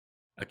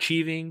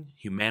Achieving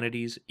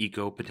Humanity's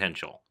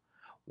Eco-Potential.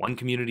 One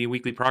Community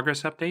Weekly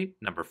Progress Update,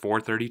 number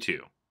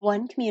 432.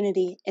 One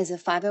Community is a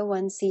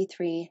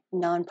 501c3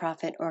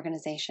 nonprofit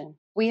organization.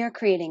 We are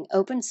creating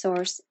open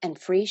source and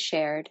free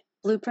shared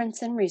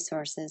blueprints and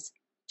resources,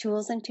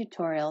 tools and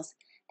tutorials,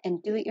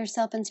 and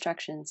do-it-yourself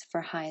instructions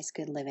for highest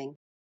good living.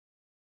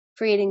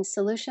 Creating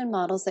solution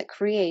models that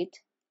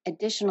create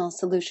additional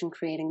solution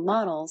creating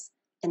models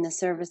in the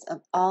service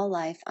of all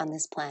life on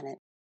this planet.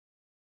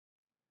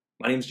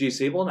 My name is Jay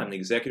Sable, and I'm the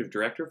Executive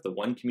Director of the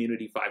One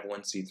Community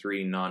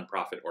 501c3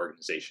 nonprofit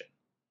organization.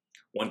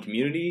 One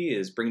Community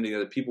is bringing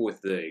together people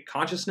with the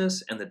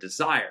consciousness and the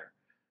desire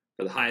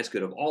for the highest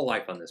good of all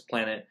life on this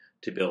planet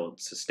to build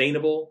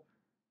sustainable,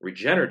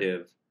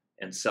 regenerative,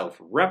 and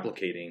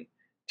self-replicating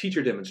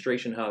teacher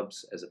demonstration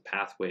hubs as a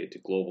pathway to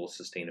global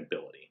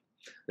sustainability.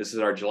 This is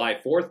our July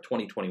 4th,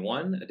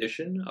 2021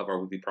 edition of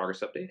our Weekly Progress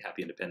Update.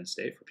 Happy Independence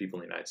Day for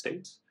people in the United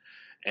States.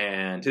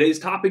 And today's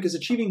topic is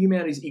Achieving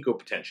Humanity's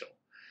Eco-Potential.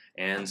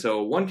 And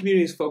so One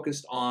Community is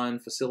focused on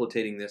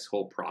facilitating this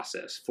whole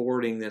process,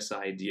 forwarding this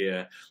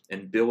idea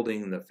and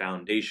building the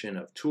foundation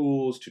of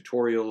tools,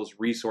 tutorials,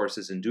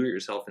 resources, and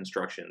do-it-yourself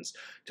instructions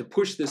to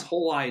push this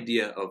whole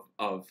idea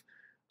of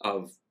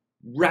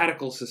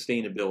radical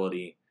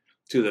sustainability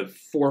to the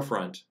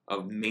forefront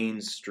of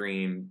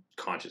mainstream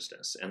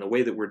consciousness. And the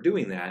way that we're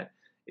doing that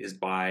is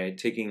by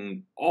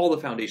taking all the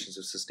foundations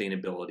of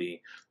sustainability,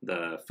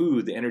 the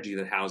food, the energy,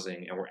 the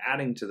housing, and we're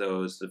adding to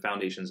those the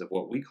foundations of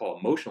what we call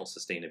emotional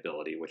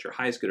sustainability, which are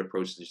highest good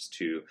approaches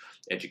to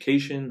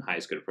education,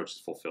 highest good approaches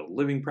to fulfilled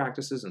living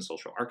practices and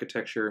social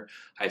architecture,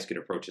 highest good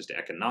approaches to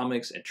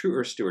economics, and true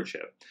earth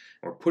stewardship.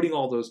 And we're putting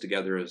all those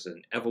together as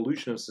an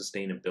evolution of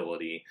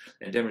sustainability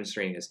and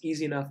demonstrating it's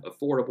easy enough,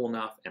 affordable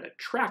enough, and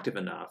attractive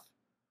enough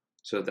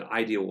so that the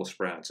idea will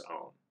spread on its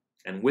own.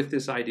 And with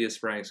this idea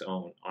spreading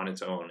on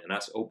its own, and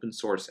us open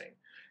sourcing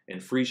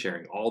and free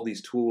sharing all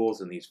these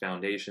tools and these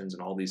foundations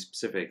and all these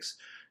specifics,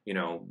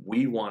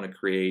 we want to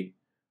create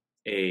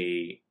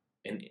a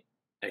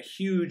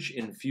huge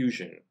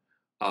infusion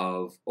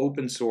of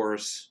open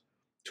source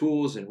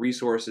tools and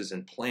resources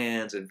and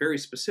plans and very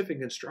specific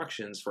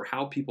instructions for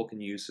how people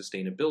can use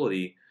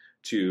sustainability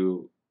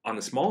to, on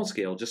the small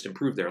scale, just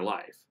improve their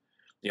life.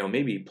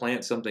 Maybe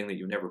plant something that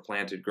you've never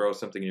planted, grow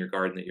something in your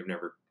garden that you've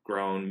never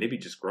grown, maybe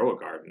just grow a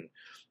garden,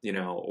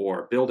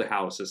 or build a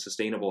house, a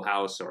sustainable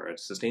house or a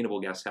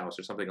sustainable guest house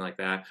or something like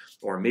that,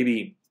 or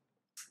maybe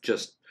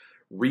just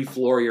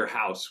refloor your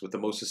house with the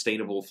most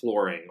sustainable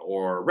flooring,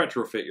 or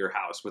retrofit your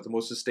house with the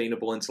most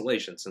sustainable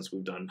insulation, since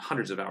we've done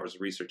hundreds of hours of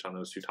research on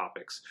those two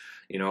topics,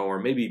 or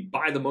maybe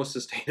buy the most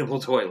sustainable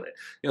toilet.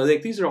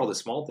 These are all the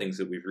small things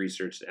that we've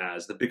researched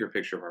as the bigger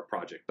picture of our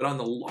project. But on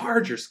the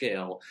larger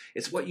scale,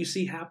 it's what you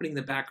see happening in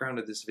the background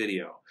of this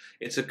video.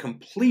 It's a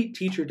complete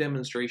teacher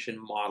demonstration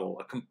model,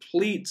 a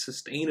complete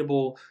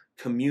sustainable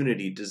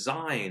community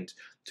designed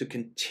to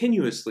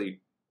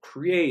continuously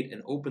create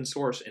and open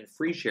source and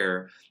free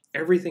share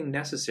everything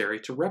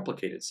necessary to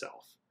replicate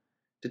itself,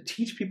 to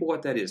teach people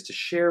what that is, to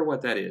share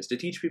what that is, to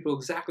teach people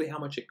exactly how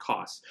much it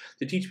costs,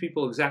 to teach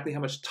people exactly how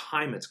much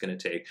time it's going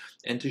to take,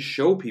 and to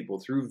show people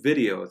through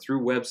video,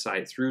 through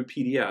website, through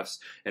PDFs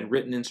and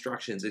written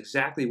instructions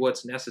exactly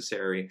what's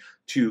necessary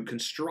to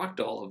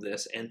construct all of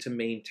this and to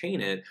maintain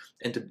it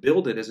and to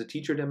build it as a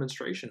teacher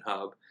demonstration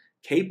hub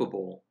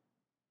capable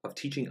of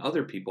teaching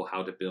other people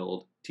how to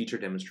build teacher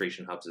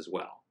demonstration hubs as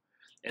well.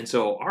 And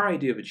so our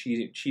idea of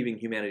achieving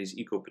humanity's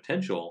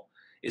eco-potential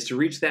is to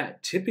reach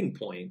that tipping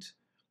point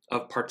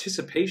of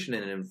participation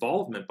and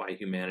involvement by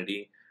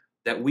humanity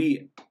that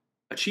we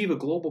achieve a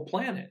global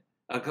planet,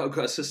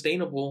 a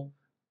sustainable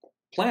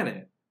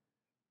planet,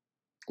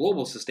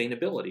 global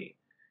sustainability,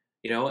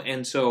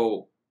 and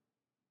so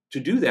to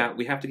do that,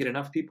 we have to get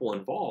enough people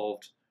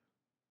involved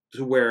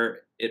to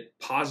where it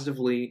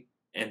positively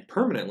and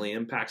permanently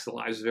impacts the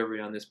lives of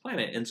everyone on this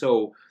planet. And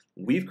so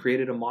we've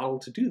created a model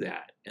to do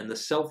that. And the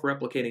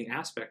self-replicating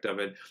aspect of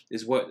it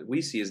is what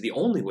we see as the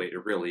only way to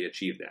really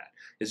achieve that,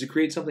 is to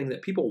create something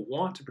that people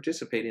want to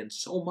participate in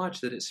so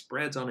much that it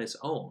spreads on its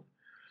own.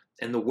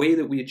 And the way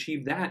that we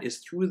achieve that is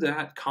through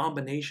that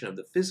combination of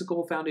the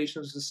physical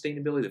foundations of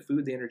sustainability, the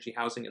food, the energy,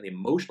 housing, and the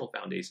emotional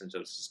foundations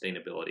of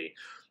sustainability,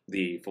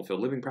 the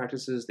fulfilled living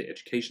practices, the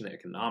education, the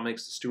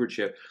economics, the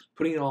stewardship,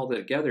 putting it all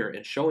together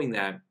and showing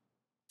that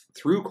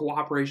through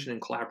cooperation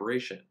and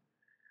collaboration,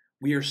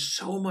 we are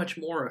so much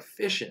more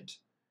efficient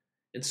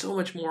and so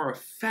much more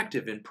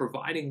effective in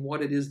providing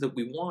what it is that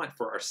we want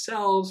for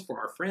ourselves, for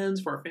our friends,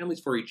 for our families,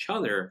 for each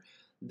other,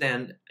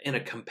 than in a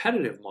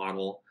competitive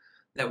model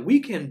that we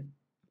can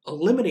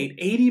eliminate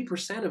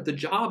 80% of the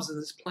jobs on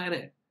this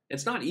planet.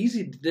 It's not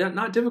easy,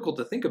 not difficult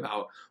to think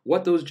about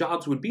what those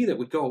jobs would be that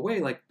would go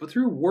away. But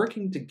through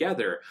working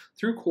together,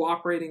 through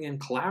cooperating and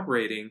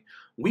collaborating,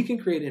 we can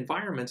create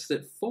environments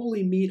that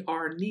fully meet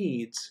our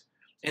needs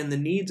and the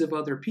needs of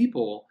other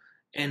people.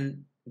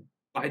 And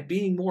by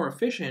being more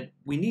efficient,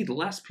 we need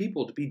less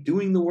people to be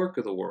doing the work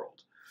of the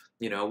world.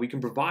 We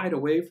can provide a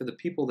way for the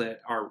people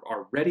that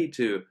are ready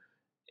to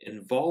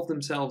involve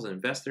themselves and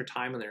invest their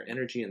time and their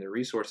energy and their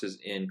resources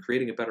in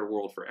creating a better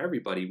world for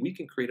everybody, we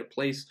can create a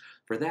place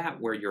for that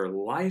where your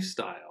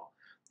lifestyle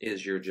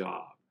is your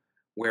job,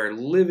 where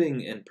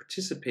living and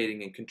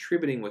participating and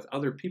contributing with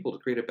other people to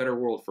create a better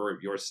world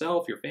for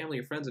yourself, your family,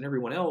 your friends, and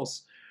everyone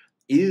else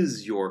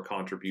is your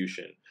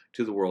contribution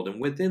to the world. And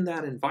within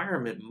that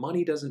environment,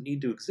 money doesn't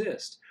need to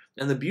exist.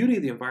 And the beauty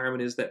of the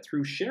environment is that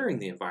through sharing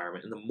the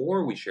environment, and the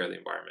more we share the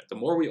environment, the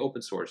more we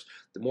open source,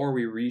 the more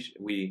we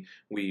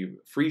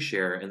free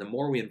share, and the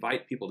more we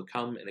invite people to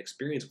come and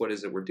experience what it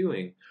is that we're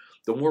doing,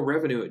 the more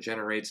revenue it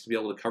generates to be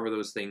able to cover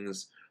those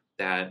things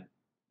that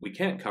we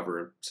can't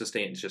cover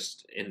sustained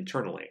just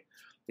internally.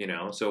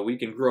 So we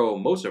can grow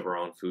most of our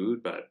own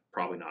food, but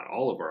probably not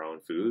all of our own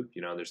food.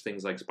 There's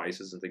things like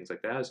spices and things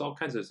like that. There's all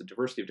kinds of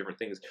diversity of different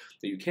things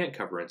that you can't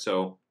cover. And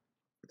so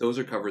those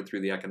are covered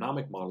through the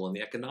economic model. And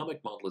the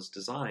economic model is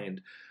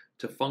designed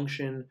to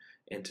function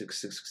and to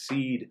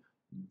succeed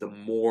the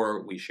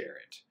more we share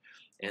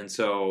it. And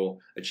so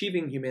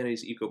achieving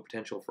humanity's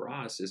eco-potential for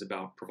us is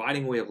about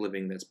providing a way of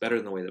living that's better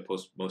than the way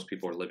that most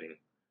people are living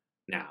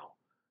now,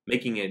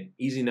 making it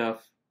easy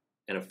enough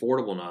and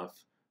affordable enough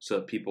so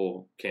that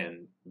people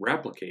can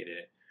replicate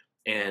it,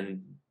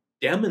 and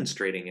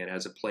demonstrating it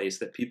as a place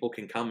that people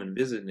can come and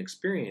visit and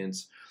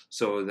experience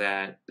so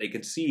that they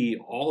can see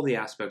all the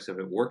aspects of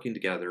it working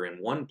together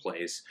in one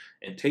place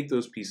and take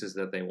those pieces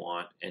that they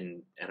want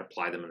and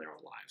apply them in their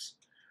own lives.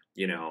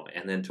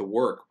 And then to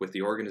work with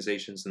the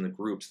organizations and the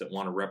groups that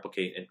want to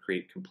replicate and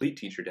create complete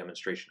teacher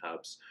demonstration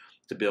hubs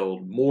to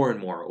build more and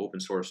more open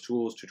source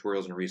tools,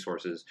 tutorials, and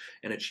resources,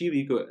 and achieve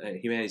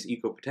humanity's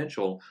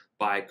eco-potential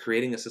by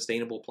creating a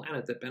sustainable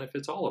planet that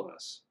benefits all of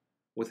us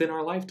within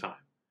our lifetime.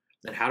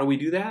 And how do we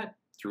do that?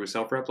 Through a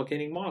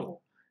self-replicating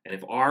model. And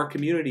if our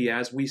community,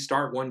 as we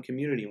start one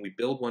community and we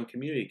build one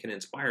community, can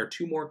inspire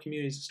 2 more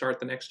communities to start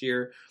the next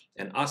year,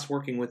 and us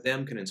working with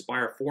them can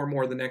inspire 4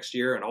 more the next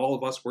year, and all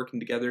of us working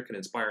together can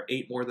inspire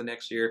 8 more the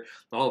next year,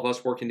 and all of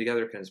us working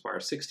together can inspire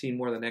 16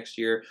 more the next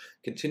year,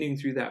 continuing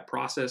through that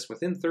process,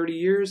 within 30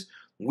 years,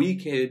 we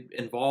could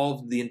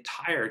involve the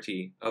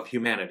entirety of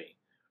humanity.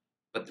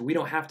 But we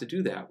don't have to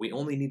do that. We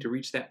only need to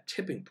reach that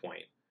tipping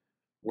point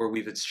where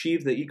we've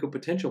achieved the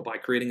eco-potential by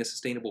creating a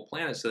sustainable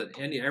planet so that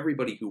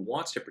everybody who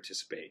wants to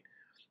participate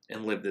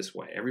and live this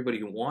way, everybody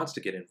who wants to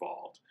get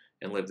involved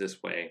and live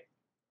this way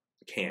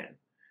can.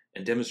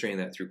 And demonstrating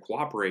that through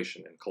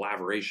cooperation and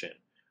collaboration,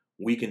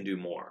 we can do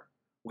more.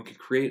 We can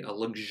create a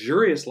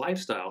luxurious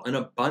lifestyle, an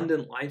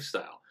abundant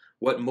lifestyle,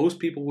 what most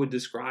people would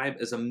describe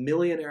as a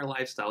millionaire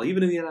lifestyle,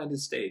 even in the United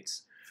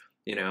States,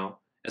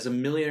 as a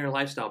millionaire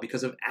lifestyle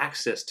because of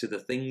access to the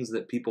things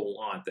that people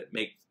want,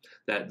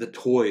 that the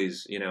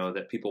toys,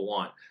 that people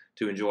want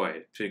to enjoy,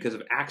 because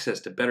of access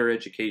to better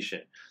education,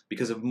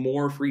 because of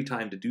more free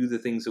time to do the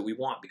things that we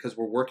want, because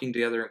we're working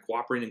together and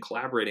cooperating and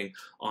collaborating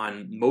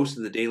on most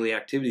of the daily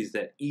activities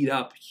that eat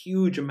up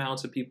huge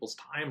amounts of people's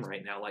time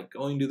right now, like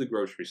going to the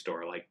grocery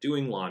store, like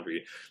doing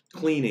laundry,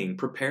 cleaning,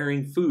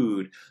 preparing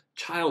food,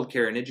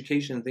 childcare and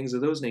education and things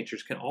of those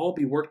natures can all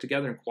be worked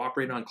together and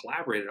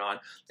collaborated on.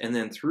 And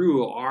then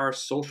through our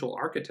social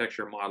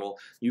architecture model,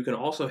 you can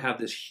also have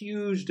this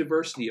huge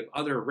diversity of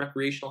other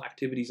recreational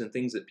activities and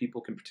things that people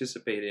can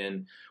participate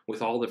in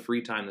with all the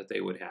free time that they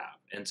would have.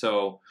 And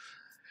so,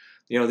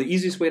 the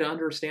easiest way to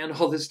understand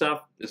all this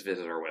stuff is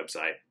visit our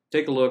website.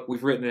 Take a look.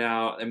 We've written it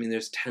out. I mean,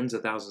 there's tens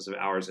of thousands of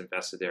hours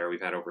invested there.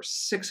 We've had over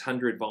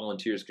 600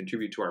 volunteers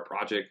contribute to our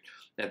project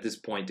at this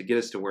point to get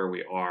us to where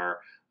we are.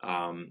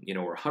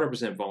 We're a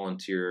 100%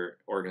 volunteer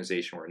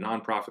organization. We're a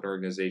nonprofit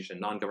organization,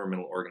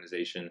 non-governmental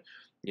organization,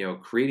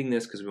 creating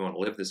this because we want to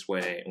live this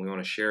way and we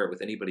want to share it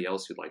with anybody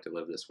else who'd like to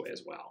live this way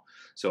as well.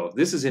 So if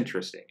this is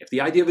interesting, if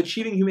the idea of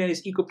achieving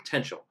humanity's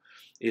eco-potential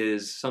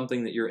is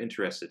something that you're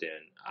interested in,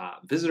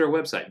 visit our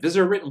website, visit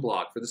our written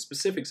blog for the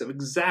specifics of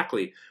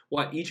exactly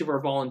what each of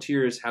our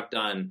volunteers have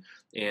done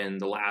in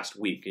the last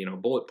week,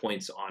 bullet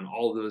points on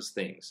all of those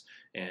things.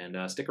 And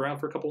stick around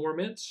for a couple more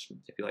minutes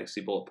if you'd like to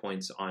see bullet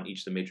points on each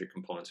of the major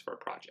components of our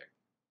project.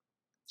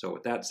 So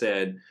with that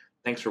said,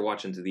 thanks for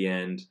watching to the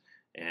end.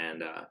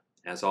 And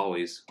as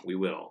always, we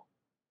will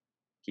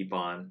keep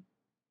on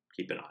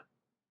keeping on.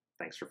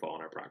 Thanks for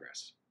following our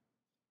progress.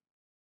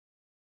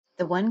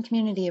 The one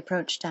community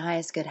approach to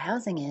highest good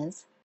housing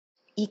is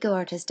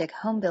eco-artistic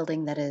home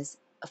building that is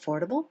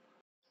affordable,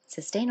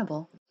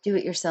 sustainable,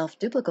 do-it-yourself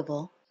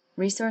duplicable,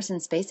 resource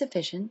and space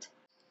efficient,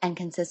 and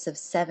consists of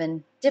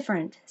 7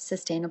 different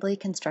sustainably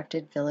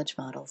constructed village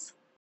models.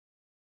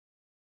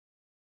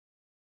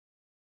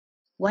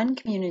 One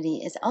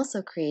Community is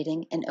also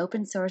creating an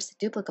open-source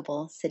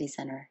duplicable city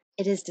center.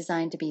 It is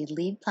designed to be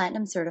LEED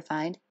Platinum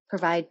certified,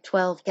 provide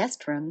 12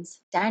 guest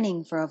rooms,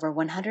 dining for over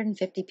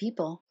 150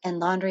 people, and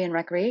laundry and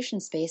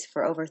recreation space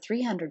for over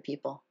 300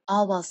 people,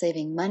 all while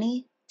saving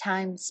money,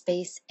 time,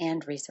 space,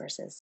 and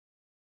resources.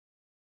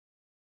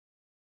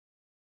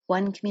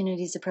 One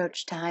Community's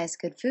approach to highest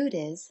good food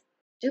is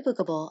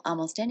duplicable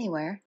almost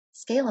anywhere,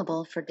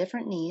 scalable for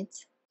different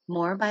needs,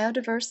 more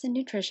biodiverse and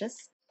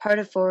nutritious, part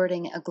of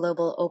forwarding a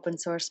global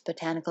open-source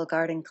botanical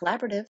garden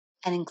collaborative,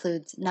 and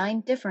includes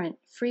 9 different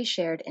free,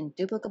 shared, and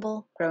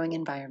duplicable growing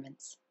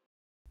environments.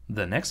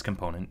 The next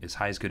component is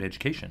highest good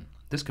education.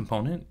 This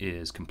component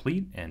is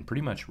complete and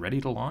pretty much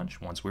ready to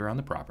launch once we're on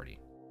the property.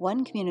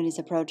 One Community's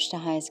approach to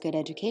highest good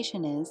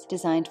education is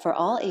designed for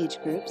all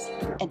age groups,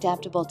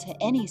 adaptable to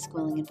any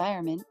schooling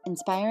environment,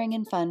 inspiring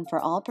and fun for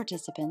all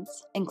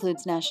participants,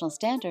 includes national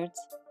standards,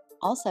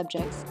 all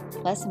subjects,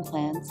 lesson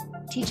plans,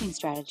 teaching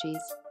strategies,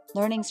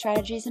 learning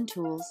strategies and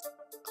tools,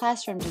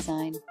 classroom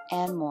design,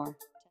 and more.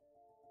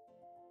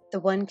 The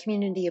One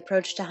Community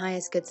approach to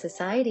highest good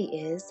society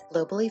is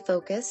globally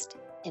focused,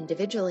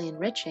 individually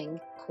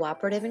enriching,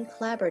 cooperative and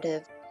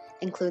collaborative,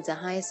 includes a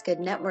highest good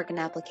network and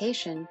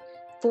application,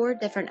 4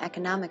 different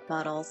economic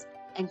models,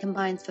 and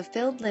combines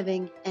fulfilled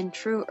living and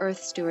true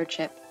earth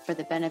stewardship for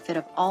the benefit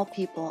of all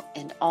people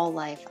and all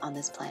life on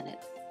this planet.